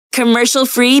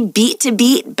Commercial-free,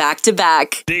 beat-to-beat,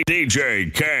 back-to-back.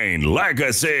 DJ Kaine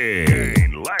Legacy.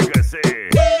 Kaine Legacy.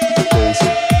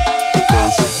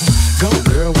 Go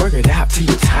girl, work it out till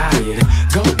you're tired.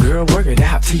 Go girl, work it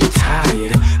out till you're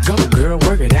tired. Go girl,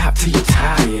 work it out till you're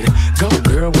tired. Go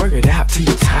girl, work it out till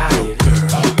you're tired.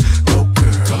 Go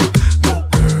girl, go girl, go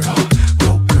girl,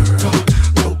 go girl,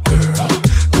 go girl,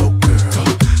 go girl,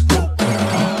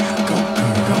 go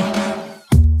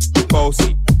girl.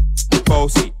 Bossy,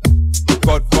 bossy,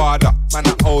 Godfather, man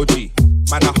a OG,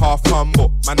 man a half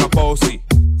humble, man a bossy.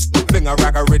 Fling a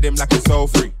rag a rhythm like it's all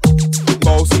free.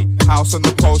 Bossy, house on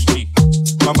the coast G.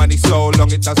 My money so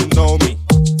long it doesn't know me.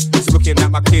 It's looking at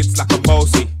my kids like I'm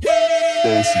bossy.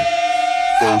 Bossy,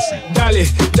 bossy. Dale,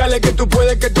 dale que tú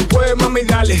puedes, mami,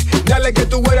 dale. Dale que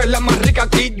tú eres la más rica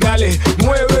aquí, dale.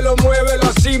 Muévelo, muévelo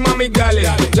así, mami, dale.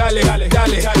 Dale, dale,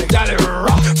 dale, dale, dale.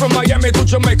 From Miami to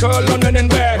Jamaica, London and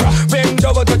back. Bend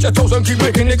over, touch your toes and keep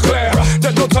making it clear.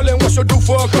 There's no telling what you'll do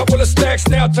for a couple of stacks.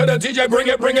 Now to the DJ, bring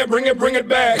it, bring it, bring it, bring it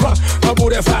back. Her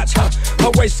booty fat,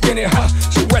 her waist skinny,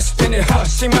 she resting it,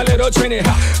 she my little trinity.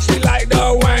 She like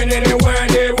the winding and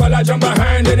winding while I jump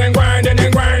behind it and grinding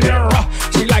and grinding.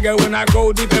 She like it when I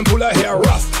go deep and pull her hair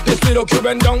rough. This little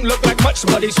Cuban don't look like much,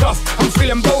 but he's tough. I'm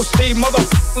feeling boasty,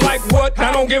 like what?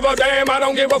 I don't give a damn, I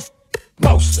don't give a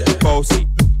boasty. Bossy,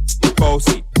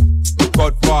 bossy,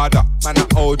 Godfather, man a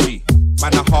OG,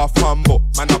 man a half humble,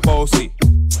 man a bossy.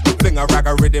 Fling a rag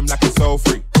a rhythm like it's all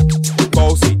free.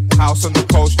 Bossy, house on the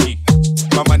coast G.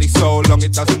 My money so long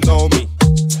it doesn't know me.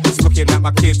 It's looking at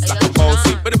my kids like I'm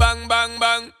bossy. But bang, bang,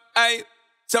 bang, aye.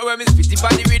 So when me spitty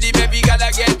body with it, maybe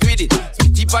gala get with it.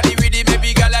 Spitty body with it,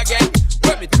 maybe gala get.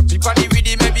 When me tappy body with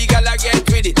it, maybe gala get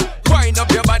with it. Wind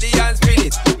up your body and spin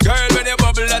it. Girl, when you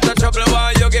bubble out of trouble,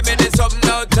 why you give me this something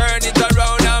now? Turn it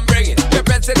around and bring it. You're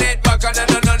pressing it back on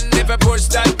and on. If you push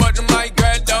that button, my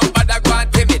girl, don't bother, go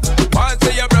and tame it. Once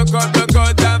you broke out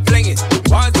and fling it.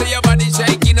 Once your body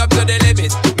shaking up to the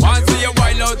limit. Once you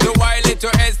wild out to wild it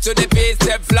to S to the base,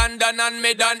 step London and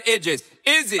mid on edges.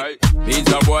 Easy.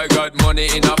 Means a boy got money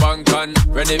in a bank on.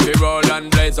 Ready for roll and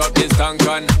blaze up this tank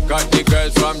on. Got the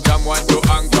girls from Jamwan to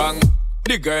Hong Kong.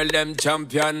 The girl them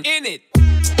champion in it.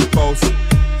 Bossy,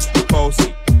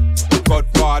 bossy,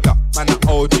 Godfather, man a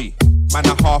OG, man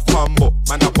a half humble,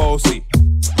 man a bossy.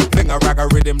 Fling a rag a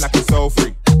rhythm like it's all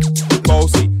free.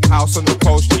 Bossy, house on the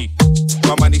coast G.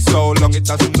 My money so long it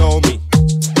doesn't know me.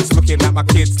 It's looking at my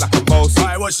kids like I'm bossy.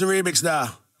 Alright, what's the remix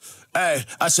now? Hey,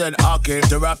 I said I came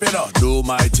to rap it up, do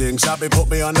my thing. Sabi put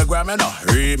me on the gram, you know,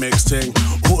 remix thing.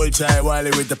 Hold tight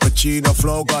Wiley with the Pacino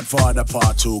flow. Godfather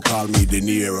part 2, call me De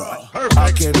Niro.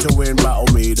 I came to win, battle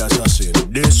me, that's a sin.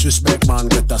 Disrespect, man,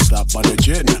 get a slap on the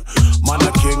chin. Man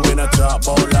a king in a top,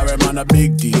 oh Larry, man a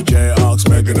big DJ, Ox,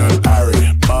 Megan and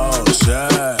Harry. Boss,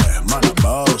 yeah, man a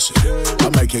boss. I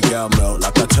make your girl melt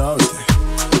like a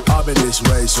toasty. I've been this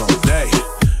way all day,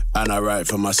 and I write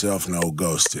for myself, no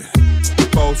ghosting.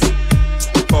 Bossy,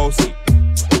 bossy,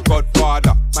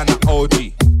 Godfather, man a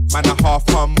OG, man a half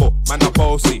humble, man a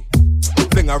bossy.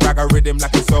 Fling a rag a rhythm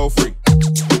like it's all free.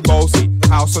 Bossy,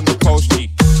 house on the coast G.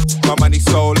 My money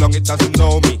so long it doesn't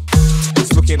know me.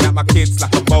 It's looking at my kids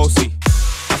like I'm bossy.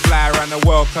 I fly around the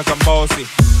world cause I'm bossy.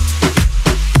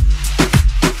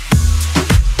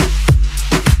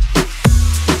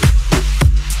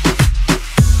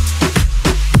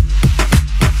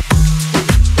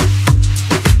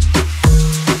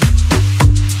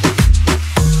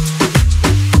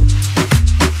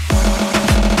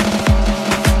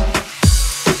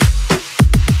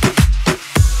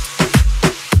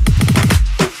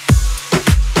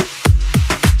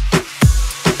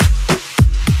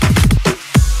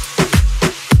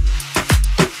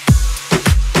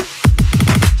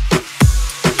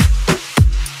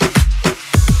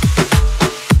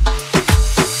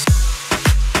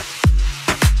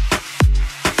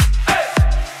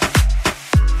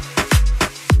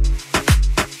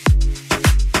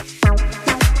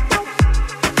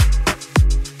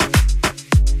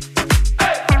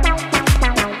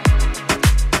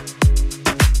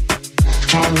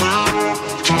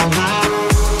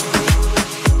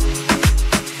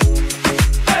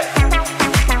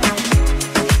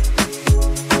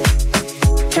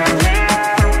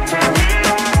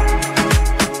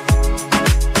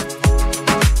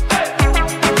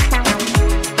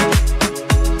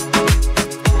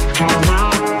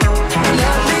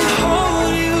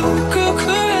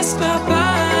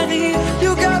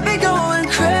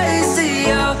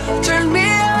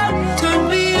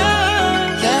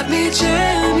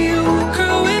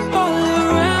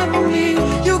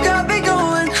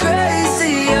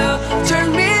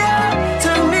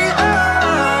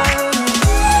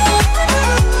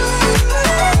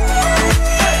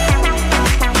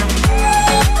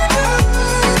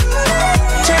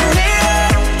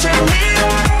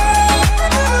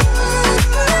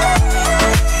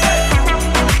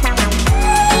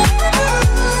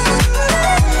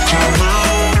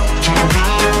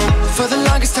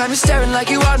 time you're staring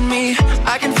like you want me.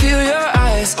 I can feel your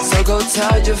eyes, so go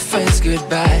tell your friends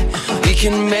goodbye. We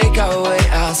can make our way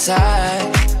outside.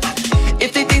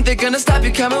 If they think they're gonna stop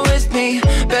you coming with me,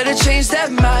 better change their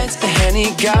minds. The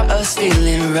Henny got us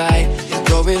feeling right.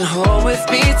 You're going home with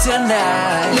me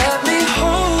tonight. Let me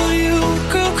hold you,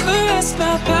 girl, caress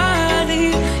my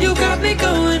body. You got me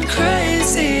going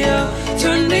crazy, oh.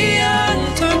 Turn me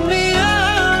on, turn me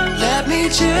on. Let me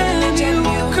jam you,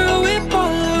 girl, whip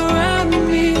all around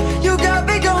me. You got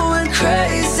me going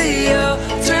crazy, oh.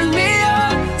 Turn me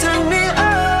on, turn me on.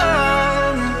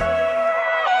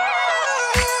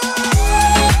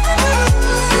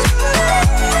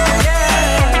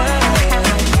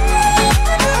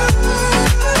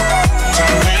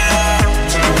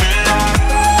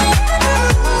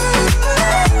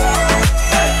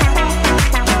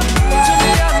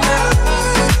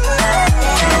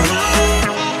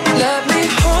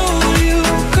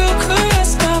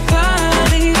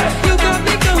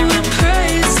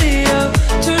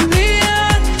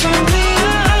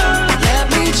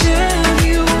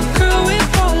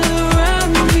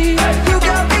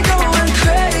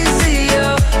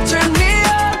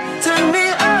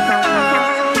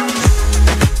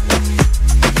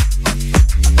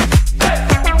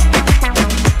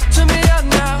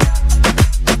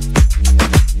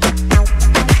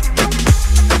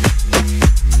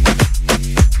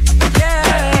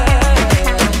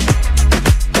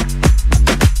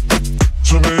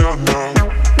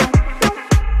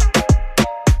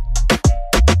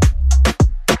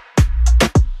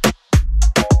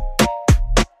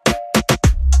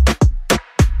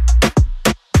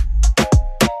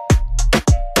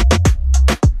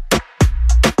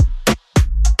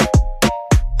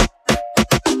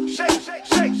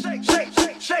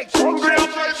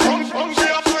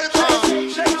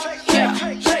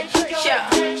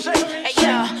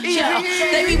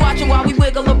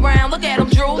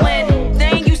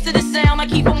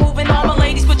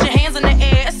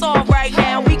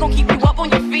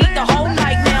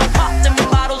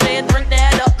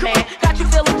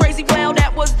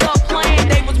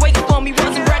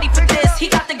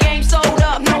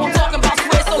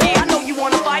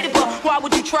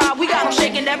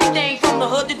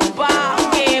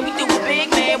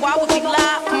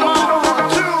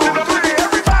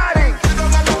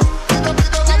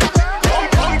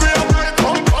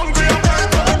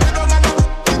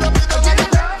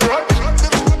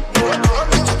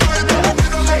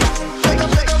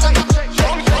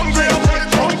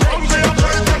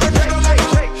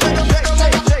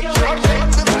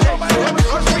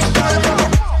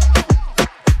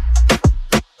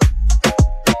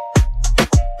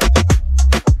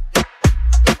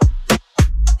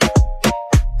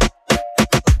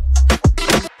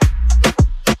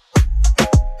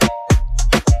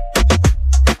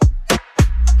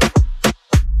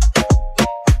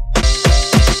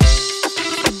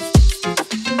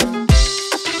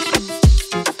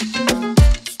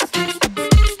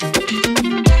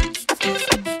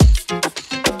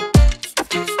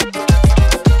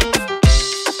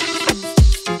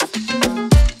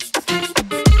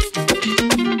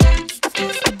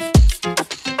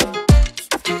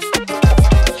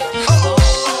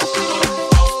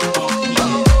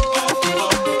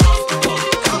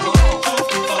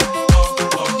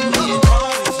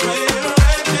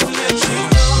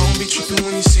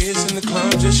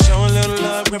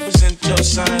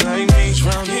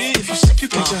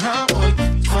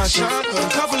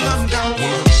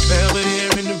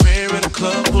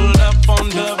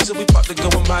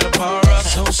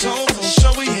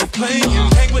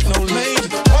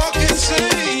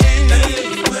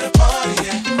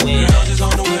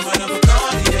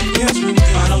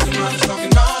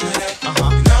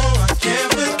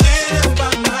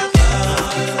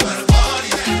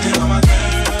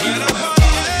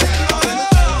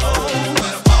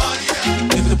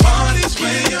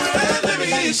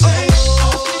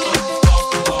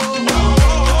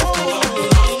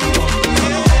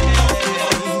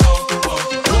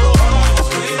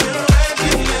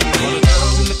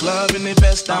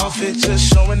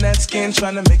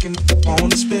 Trying to make it on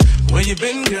the spit. Where you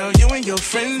been, girl? You and your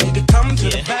friend need to come to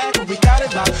the back. We got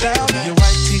it locked down. Your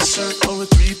white t-shirt or a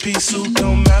three-piece suit,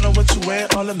 don't matter what you wear.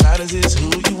 All that matters is who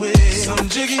you with. Some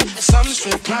jiggy, some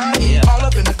straight grind. All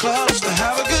up in the clubs to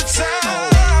have a good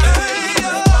time.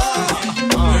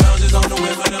 Girls is on the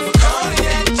way with a Bacardi.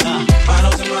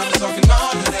 Bottles and models talking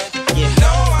all of that.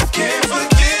 No, I can't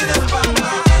forget about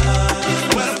my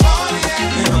where the party at.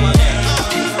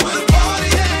 Where the party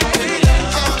at.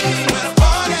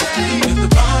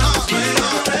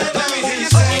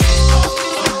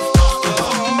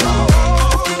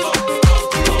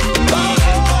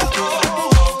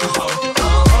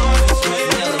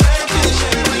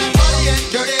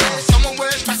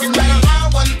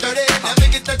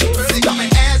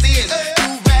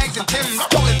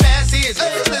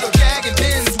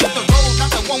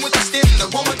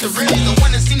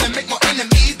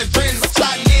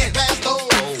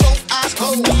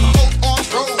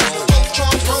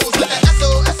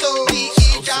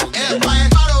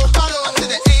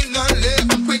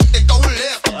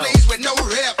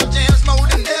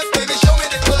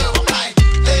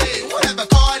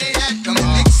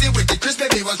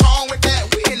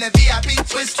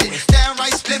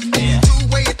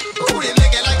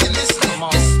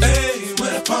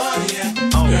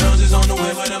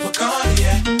 boy, where the Bacardi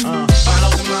at? Find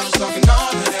out the models talking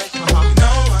all of that. You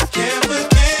know I can't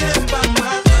forget about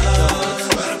my love.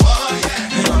 Where the party at?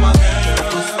 And all my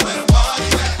girls, where the party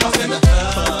at? Off in the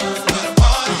club, where the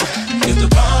party at? If the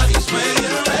party's where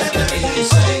you're at, let me hear you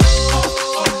say.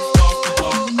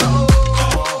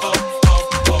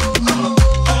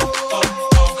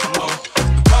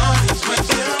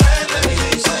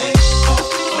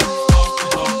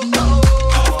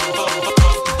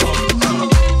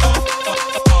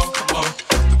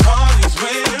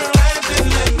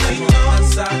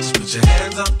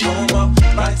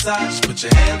 Put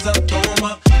your hands up, throw 'em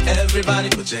up. Everybody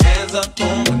put your hands up, throw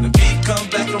 'em. When the beat comes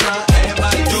back around,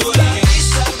 everybody do it again.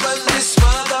 Eastside run this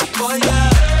mother for ya.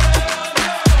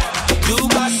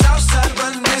 Dubai Southside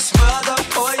run this mother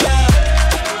for ya.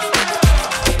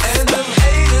 And them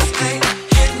haters ain't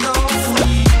getting on,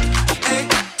 ain't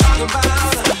talking about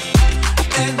her.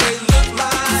 And they look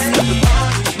like the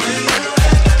party's where you're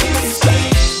at.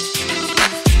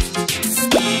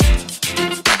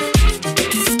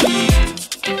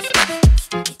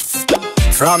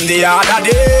 From the other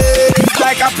day,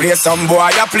 like I play some boy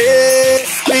I play.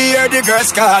 Me hear the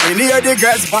girls calling, hear the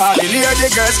girls bawling, hear the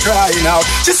girls crying out.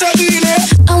 She said,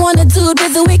 I want a dude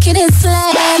with the wickedest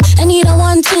slam. I need a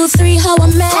 1, 2, 3, how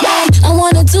I'm man. I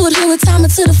want a dude who would time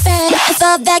it to the fan. I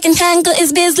thought that can handle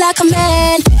his biz like a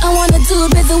man. I want a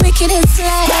dude with the wickedest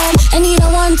slam. I need a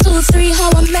 1, 2, 3,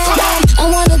 how I'm man. I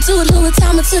want a dude who would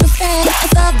time it to the fan. I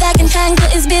thought that can handle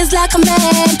his biz like a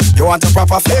man. You want a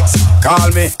proper fix? Call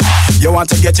me. You want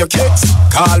to get your kicks?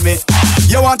 Call me.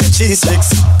 You want the cheese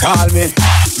fix? Call me.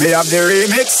 Me have the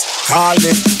remix? Call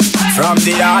me. From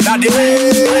the other day.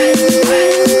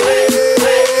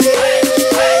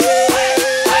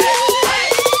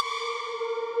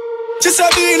 Just a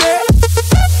minute.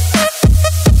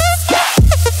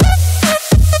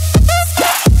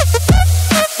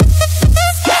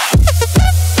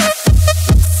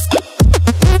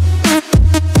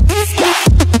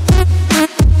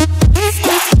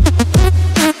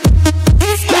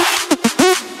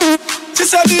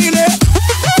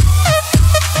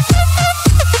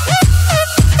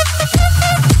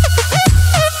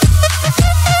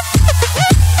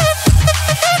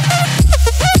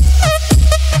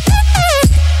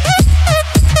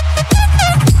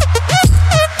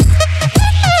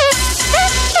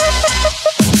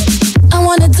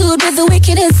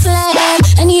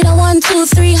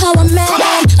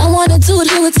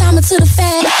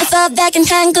 That can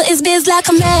handle his biz like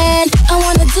a man. I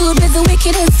want a dude with the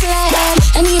wickedest slam.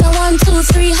 I need a 1, 2,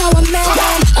 3, how I'm man.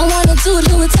 I want a dude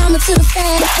who would time it to the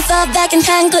fan. I thought that can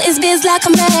handle his biz like a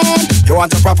man. You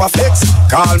want a proper fix?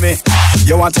 Call me.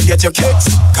 You want to get your kicks?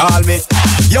 Call me.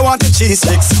 You want the cheese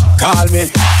fix? Call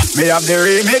me. Me have the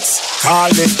remix? Call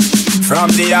me. From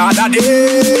the other day.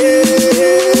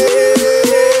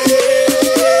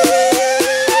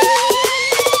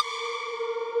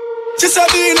 Just a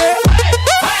minute.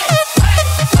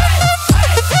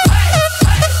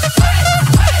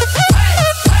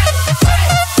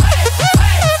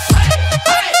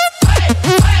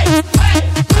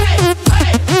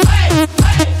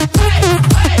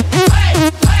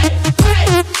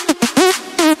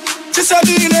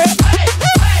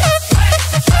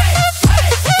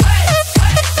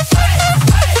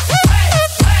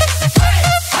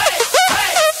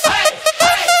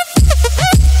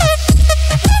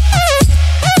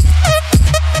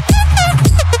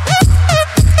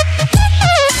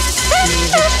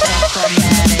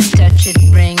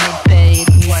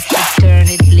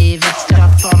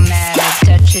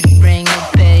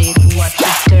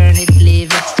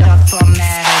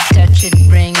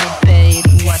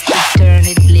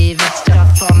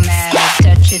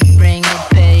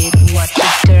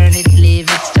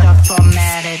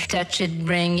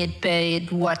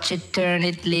 Watch it, turn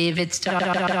it, leave it, stop.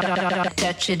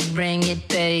 Touch it, bring it,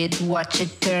 pay it. Watch it,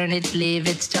 turn it, leave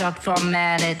it, stop,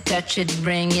 format it. Touch it,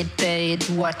 bring it, pay it.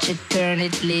 Watch it, turn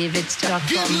it, leave it, stop,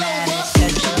 format it.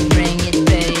 Touch it, bring it,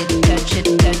 pay it. Touch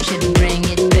it, bring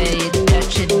it, pay it.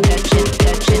 Touch it, touch it,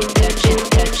 touch it, touch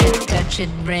it, touch it, touch it,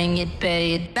 bring it,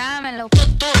 pay it. Dámelo.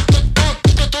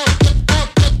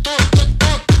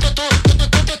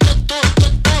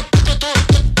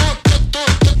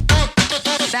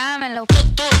 Dámelo.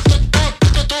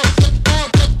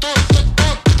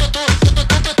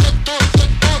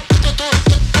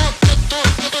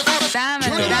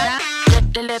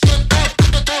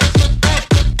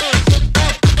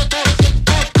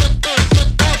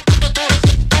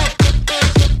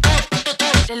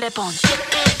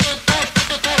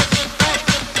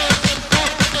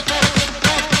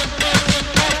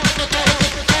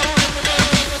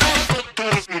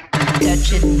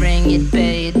 Touch it, bring it,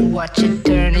 pay it, watch it.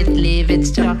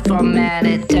 format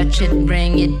it. Touch it,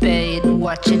 bring it, pay it.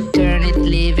 Watch it, turn it,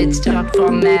 leave it, stop,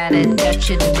 format it.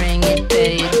 Touch it, bring it,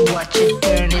 pay it. Watch it,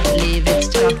 turn it, leave it,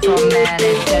 stop, format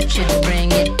it. Touch it,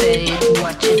 bring it, pay it.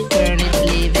 Watch it, turn it,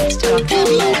 leave it, stop,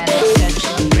 format it. Touch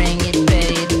it, bring it,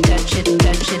 pay it. Touch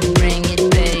it, bring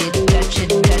it, pay it. Touch it,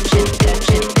 touch it, touch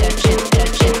it, touch it,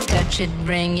 touch it, touch it,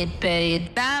 bring it, pay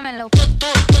it. Dámelo.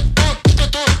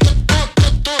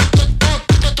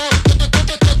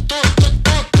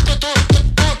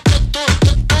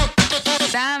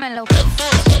 Dámelo.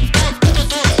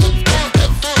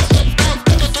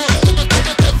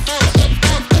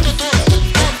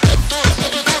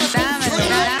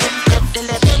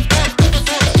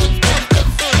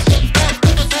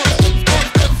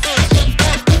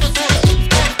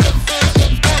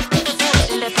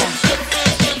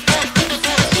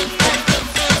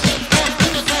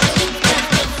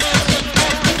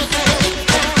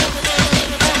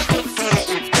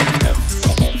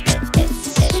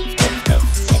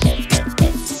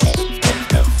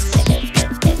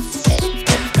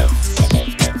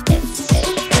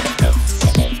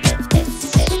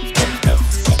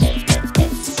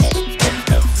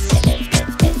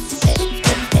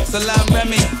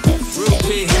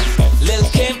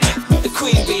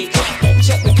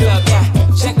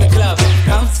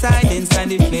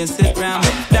 Sit round,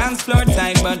 dance floor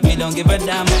tight, but we don't give a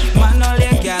damn. Man, all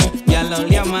your gal, all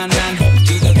your man, and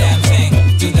do the damn thing,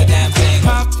 do the damn thing.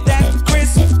 Pop that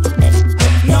crisp.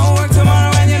 No work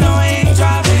tomorrow, and you know I ain't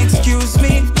driving. Excuse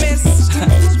me, miss.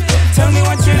 Tell me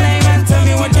what's your name and tell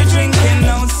me what you're drinking.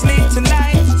 No sleep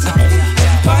tonight.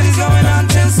 Party's going on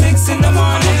till 6 in the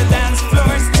morning. The dance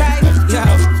floor's tight, yo.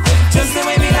 Just the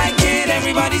way we like it,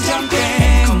 everybody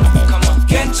jumping. Come on,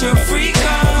 get your freak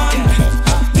on.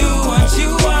 Do what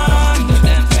you want.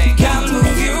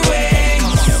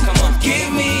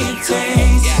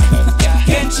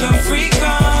 Your freak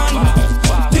on,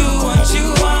 do what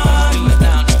you want,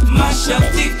 mash up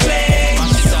the place,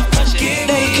 give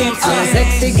me a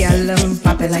sexy girl,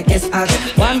 pop it like it's hot.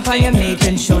 One for your mate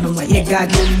and show them what you got.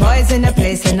 Good boys in the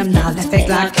place and I'm not left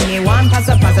like anyone pass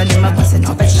up, them a busting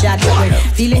off a shot. We're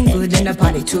feeling good in the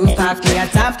party, too packed. We are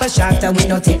top of shot and we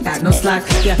don't take that no slack.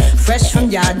 Yeah, fresh from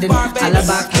Yarden,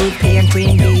 Alabama, Rupe and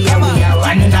Queen Bee. Yeah, we are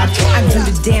running that. I do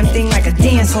the damn thing like a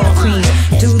dance hall queen.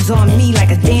 Dudes on me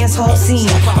like a dance hall scene.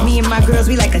 Me and my girls,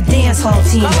 we like a dance hall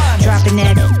team. Dropping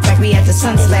that like we at the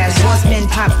Sun Slash. Boss men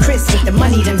pop Chris with the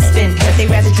money them spend, but they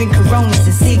rather drink Coronas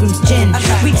than Seagram's gin.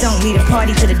 We don't leave a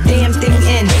party to the damn thing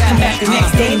end. Come back the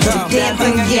next day and do the damn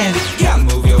thing again. Yeah,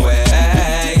 move your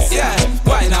waist, yeah.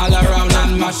 Wine all around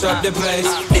and mash up the place.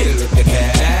 Deal with the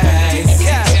case,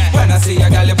 yeah. When I see a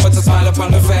girl, you put a smile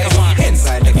upon the face.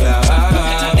 Inside the club,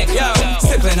 yo.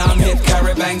 Sipping on hit,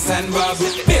 carry banks and bob.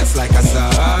 Bass like a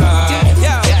sub,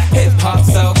 yo. Hip hop,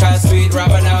 soca, sweet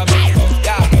rubber dub.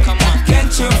 Yeah, come on,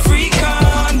 get your freak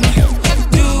on.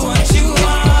 Do what you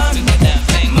want.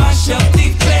 Mash up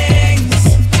the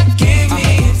place. Give me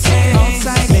a taste.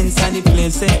 Outside, inside the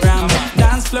place, sit round.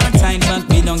 Dance floor tight, but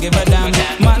we don't give a damn.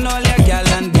 Man, all your gal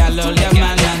and gal, all your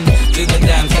man, and do the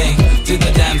damn thing, do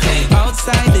the damn thing.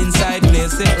 Outside, inside,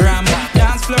 place, sit round.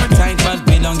 Dance floor tight, but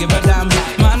we don't give a damn.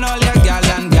 Man, all your gal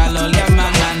and gal, all your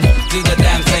man, and do the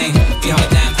damn thing, do the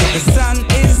damn thing. The sun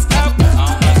is up.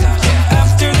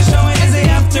 After the show, it is a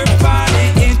after party.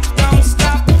 It don't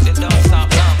stop. It don't stop.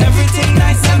 Everything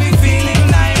nice and we feeling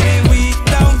irate. We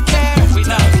don't care. We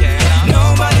don't care.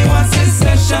 Nobody wants this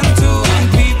session too,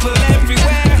 and people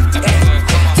everywhere.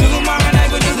 Tomorrow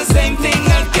night we do the same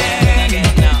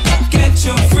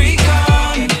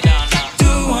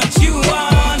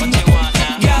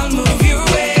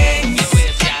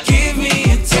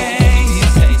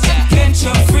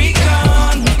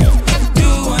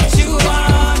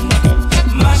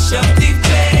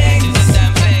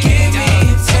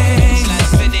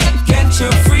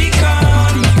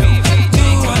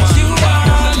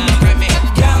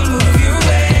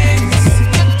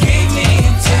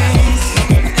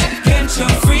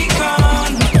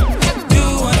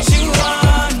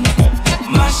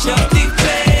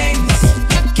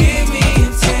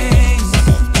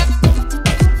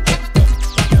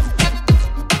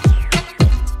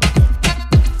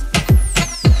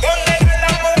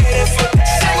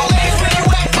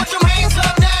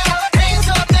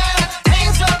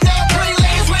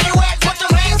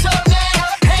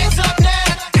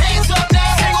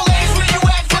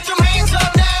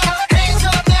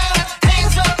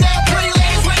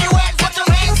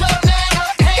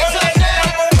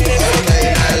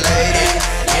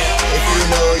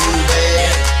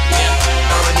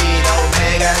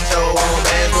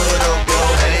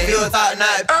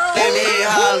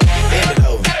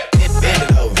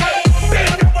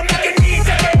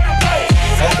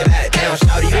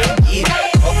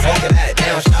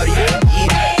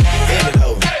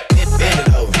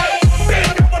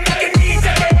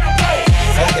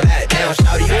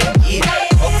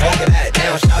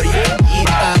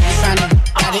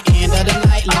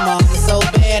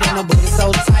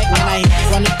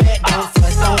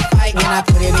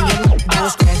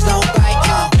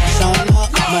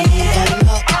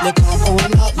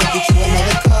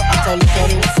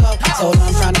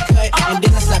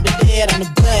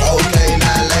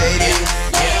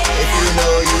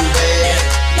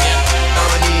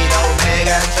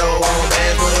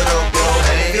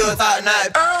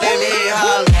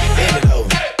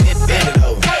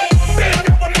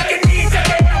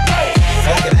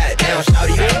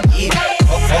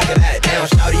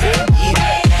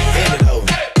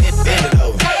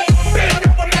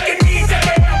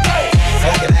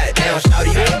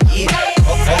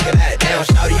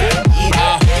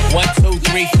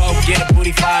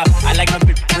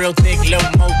real thick, little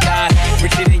more thighs.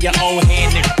 Richer than your old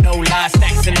hand, nigga, no lies.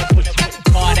 Stacks in the push,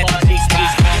 car, that's a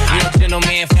G-spot. Real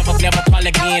gentleman, never call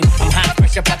again. I'm hot,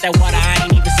 fresh up out that water, I ain't